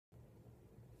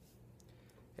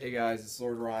Hey guys, it's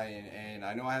Lord Ryan, and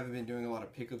I know I haven't been doing a lot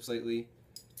of pickups lately.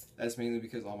 That's mainly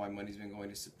because all my money's been going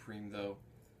to Supreme though.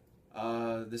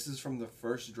 This is from the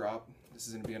first drop. This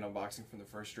is going to be an unboxing from the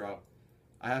first drop.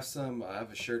 I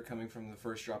have a shirt coming from the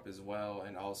first drop as well,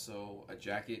 and also a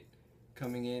jacket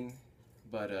coming in,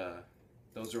 but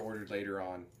those are ordered later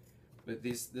on. But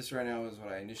this right now is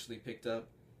what I initially picked up,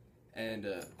 and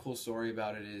cool story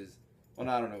about it is, well,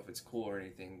 I don't know if it's cool or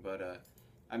anything, but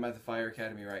I'm at the Fire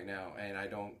Academy right now, and I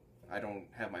don't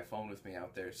have my phone with me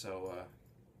out there, so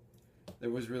there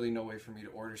was really no way for me to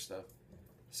order stuff.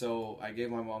 So I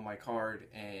gave my mom my card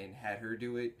and had her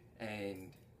do it,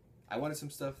 and I wanted some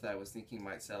stuff that I was thinking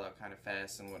might sell out kind of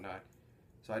fast and whatnot.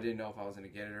 So I didn't know if I was going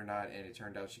to get it or not, and it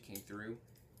turned out she came through.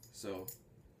 So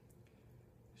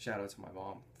shout out to my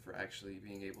mom for actually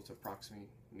being able to approximate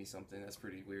me something. That's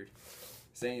pretty weird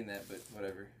saying that, but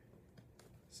whatever.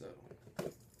 So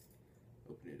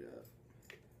open it up.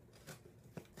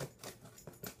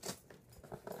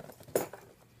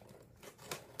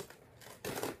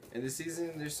 And this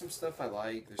season, there's some stuff I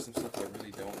like, there's some stuff I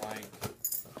really don't like,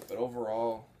 but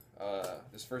overall,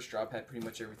 this first drop had pretty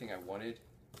much everything I wanted.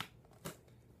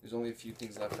 There's only a few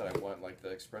things left that I want, like the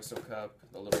espresso cup,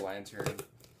 the little lantern,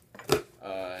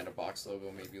 and a box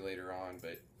logo maybe later on,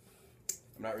 but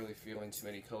I'm not really feeling too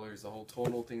many colors. The whole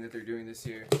tonal thing that they're doing this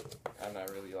year, I'm not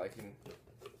really liking.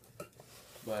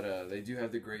 But they do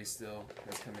have the gray still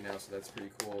that's coming out, so that's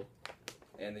pretty cool.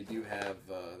 And they do have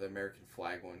the American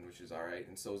flag one, which is alright,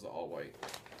 and so is the all white.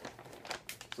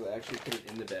 So they actually put it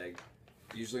in the bag.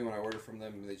 Usually when I order from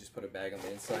them, they just put a bag on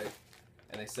the inside,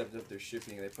 and they stepped up their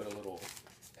shipping, and they put a little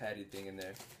padded thing in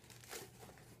there.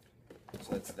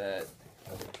 So that's that.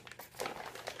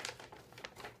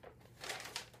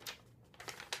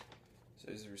 So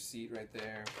there's a receipt right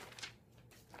there.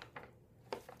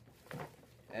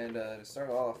 And to start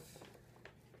off,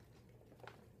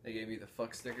 they gave me the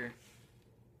fuck sticker.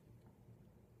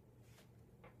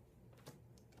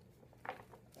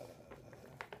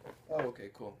 Oh, okay,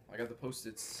 cool. I got the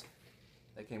Post-its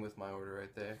that came with my order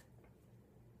right there.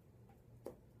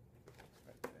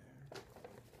 Right there.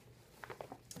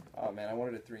 Oh man, I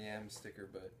wanted a 3M sticker,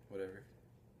 but whatever.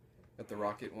 Got the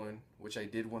Rocket one, which I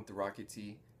did want the Rocket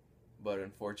tee, but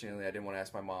unfortunately I didn't want to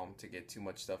ask my mom to get too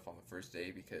much stuff on the first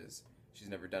day because she's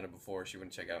never done it before. She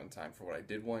wouldn't check out in time for what I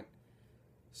did want.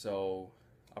 So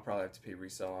I'll probably have to pay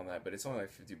resale on that, but it's only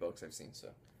like 50 bucks I've seen, so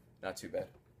not too bad.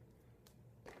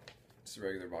 Just a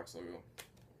regular box logo.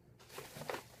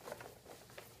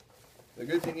 The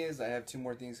good thing is I have 2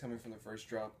 more things coming from the first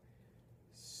drop,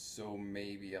 so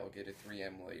maybe I'll get a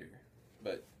 3M later.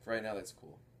 But for right now, that's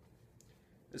cool.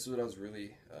 This is what I was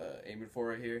really aiming for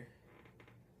right here.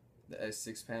 The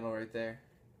S6 panel right there.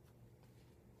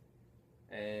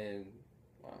 And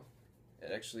wow,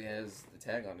 it actually has the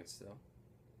tag on it still.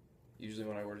 Usually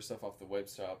when I order stuff off the web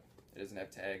shop, it doesn't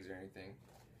have tags or anything.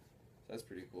 So that's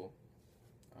pretty cool.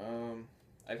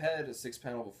 I've had a 6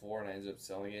 panel before and I ended up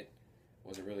selling it.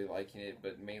 Wasn't really liking it,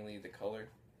 but mainly the color.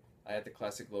 I had the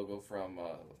classic logo from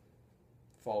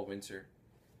Fall Winter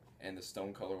and the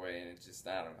stone colorway, and it just,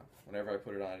 I don't know. Whenever I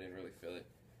put it on, I didn't really feel it.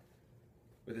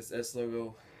 With this S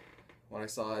logo, when I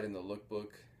saw it in the lookbook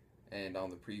and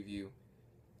on the preview,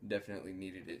 definitely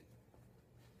needed it.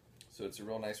 So it's a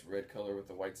real nice red color with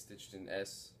the white stitched in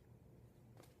S.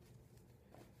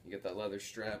 You get that leather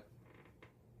strap,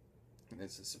 and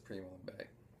it's a Supreme on the back.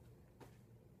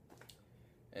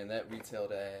 And that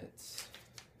retailed at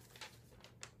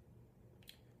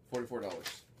 $44.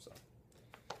 So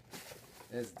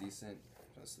that's decent.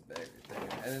 That's the bag right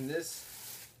there. And then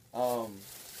this,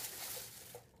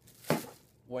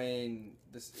 when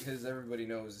this, because everybody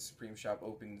knows the Supreme shop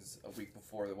opens a week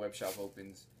before the web shop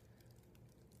opens.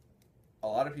 A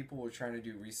lot of people were trying to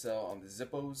do resale on the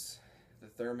Zippos, the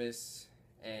Thermos,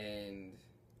 and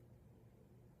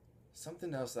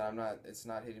something else that it's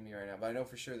not hitting me right now, but I know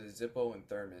for sure the Zippo and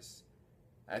Thermos.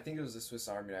 I think it was the Swiss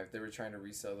Army knife. They were trying to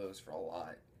resell those for a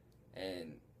lot,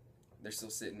 and they're still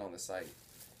sitting on the site.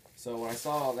 So when I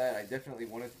saw all that, I definitely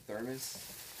wanted the Thermos,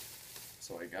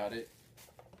 so I got it.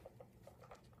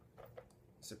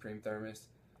 Supreme Thermos.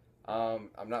 I'm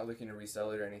not looking to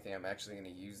resell it or anything. I'm actually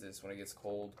going to use this when it gets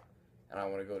cold and I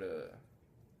want to go to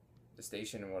the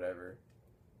station and whatever.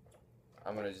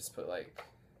 I'm going to just put like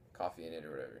coffee in it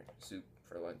or whatever, soup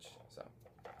for lunch. So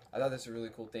I thought that's a really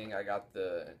cool thing. I got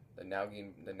the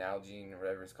Nalgene or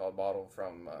whatever it's called bottle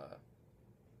from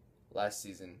last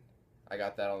season. I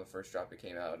got that on the first drop it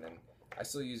came out, and I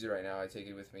still use it right now. I take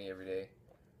it with me every day,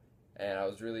 and I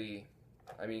was really,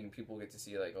 I mean, people get to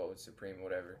see like, oh, it's Supreme,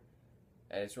 whatever,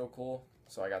 and it's real cool.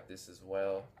 So I got this as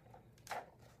well,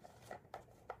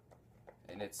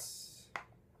 and it's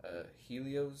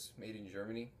Helios, made in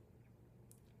Germany.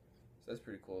 So that's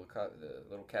pretty cool. The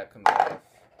little cap comes off,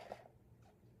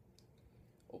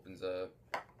 opens up.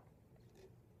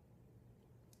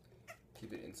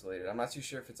 Keep it insulated. I'm not too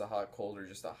sure if it's a hot, cold, or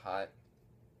just a hot.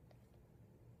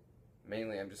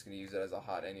 Mainly, I'm just going to use it as a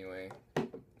hot anyway.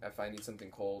 If I need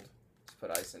something cold, just put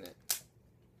ice in it.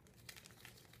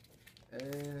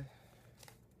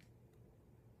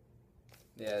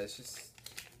 Yeah, it's just...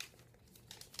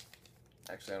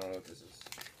 Actually, I don't know what this is.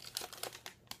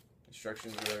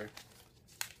 Instructions or whatever.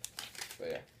 But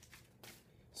yeah.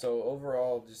 So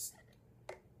overall, just...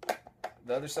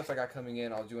 The other stuff I got coming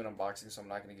in, I'll do an unboxing, so I'm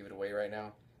not going to give it away right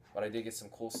now. But I did get some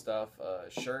cool stuff. A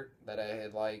shirt that I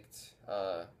had liked.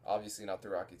 Obviously not the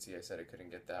Rocket Tee. I said I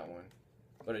couldn't get that one.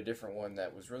 But a different one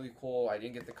that was really cool. I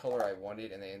didn't get the color I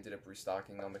wanted, and they ended up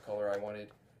restocking on the color I wanted.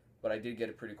 But I did get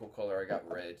a pretty cool color. I got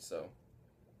red, so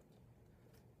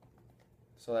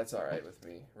that's alright with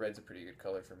me. Red's a pretty good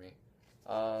color for me.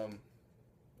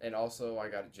 And also, I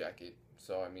got a jacket.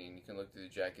 So, I mean, you can look through the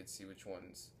jacket, see which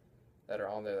ones that are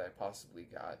on there that I possibly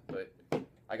got. But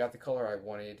I got the color I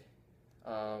wanted.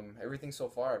 Everything so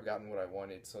far, I've gotten what I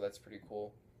wanted, so that's pretty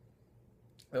cool.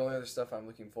 The only other stuff I'm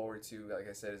looking forward to, like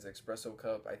I said, is the espresso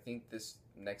cup. I think this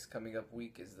next coming up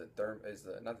week is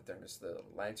the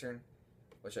lantern,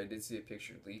 which I did see a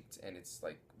picture leaked, and it's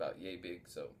like about yay big,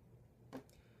 so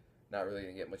not really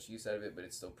gonna get much use out of it, but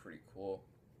it's still pretty cool.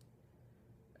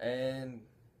 And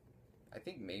I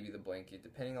think maybe the blanket,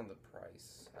 depending on the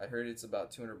price. I heard it's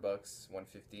about $200,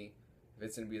 $150. If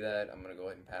it's gonna be that, I'm gonna go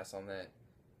ahead and pass on that.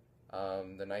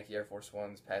 The Nike Air Force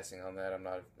Ones, passing on that. I'm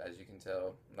not, as you can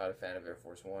tell, I'm not a fan of Air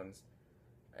Force Ones.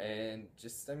 And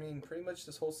just, I mean, pretty much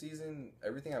this whole season,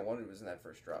 everything I wanted was in that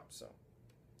first drop, so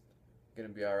gonna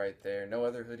be alright there. No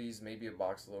other hoodies, maybe a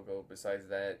box logo. Besides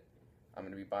that, I'm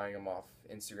gonna be buying them off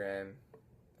Instagram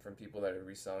from people that are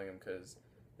reselling them, because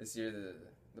this year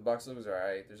the box logos are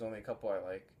alright. There's only a couple I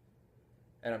like,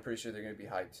 and I'm pretty sure they're gonna be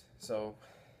hyped. So,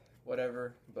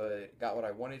 whatever, but got what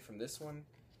I wanted from this one.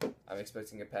 I'm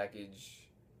expecting a package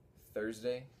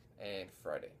Thursday and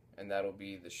Friday, and that'll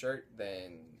be the shirt,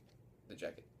 then the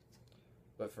jacket.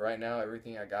 But for right now,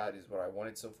 everything I got is what I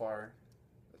wanted so far.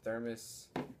 The thermos,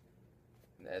 and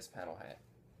the S-panel hat.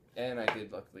 And I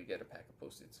did luckily get a pack of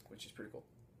Post-its, which is pretty cool.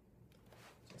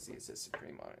 You can see it says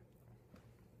Supreme on it.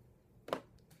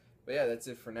 But yeah, that's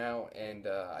it for now. And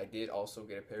I did also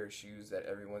get a pair of shoes that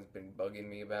everyone's been bugging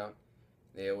me about.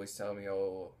 They always tell me,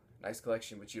 oh, nice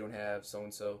collection, but you don't have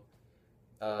so-and-so.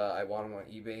 I want them on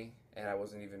eBay, and I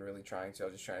wasn't even really trying to. I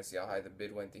was just trying to see how high the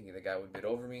bid went, thinking the guy would bid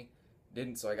over me.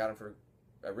 Didn't, so I got them for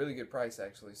a really good price,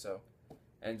 actually. So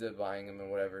ended up buying them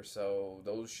and whatever. So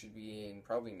those should be in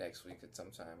probably next week at some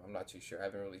time. I'm not too sure. I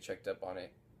haven't really checked up on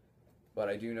it. But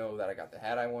I do know that I got the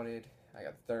hat I wanted. I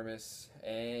got the thermos,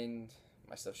 and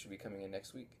my stuff should be coming in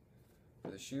next week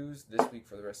for the shoes. This week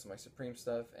for the rest of my Supreme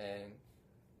stuff, and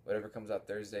whatever comes out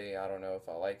Thursday, I don't know if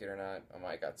I'll like it or not. I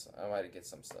might get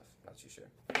some stuff. Not too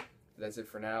sure. That's it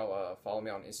for now. Follow me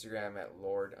on Instagram at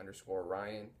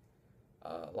Lord_Ryan.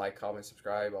 Like, comment,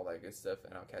 subscribe, all that good stuff,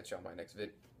 and I'll catch you on my next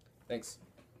vid. Thanks.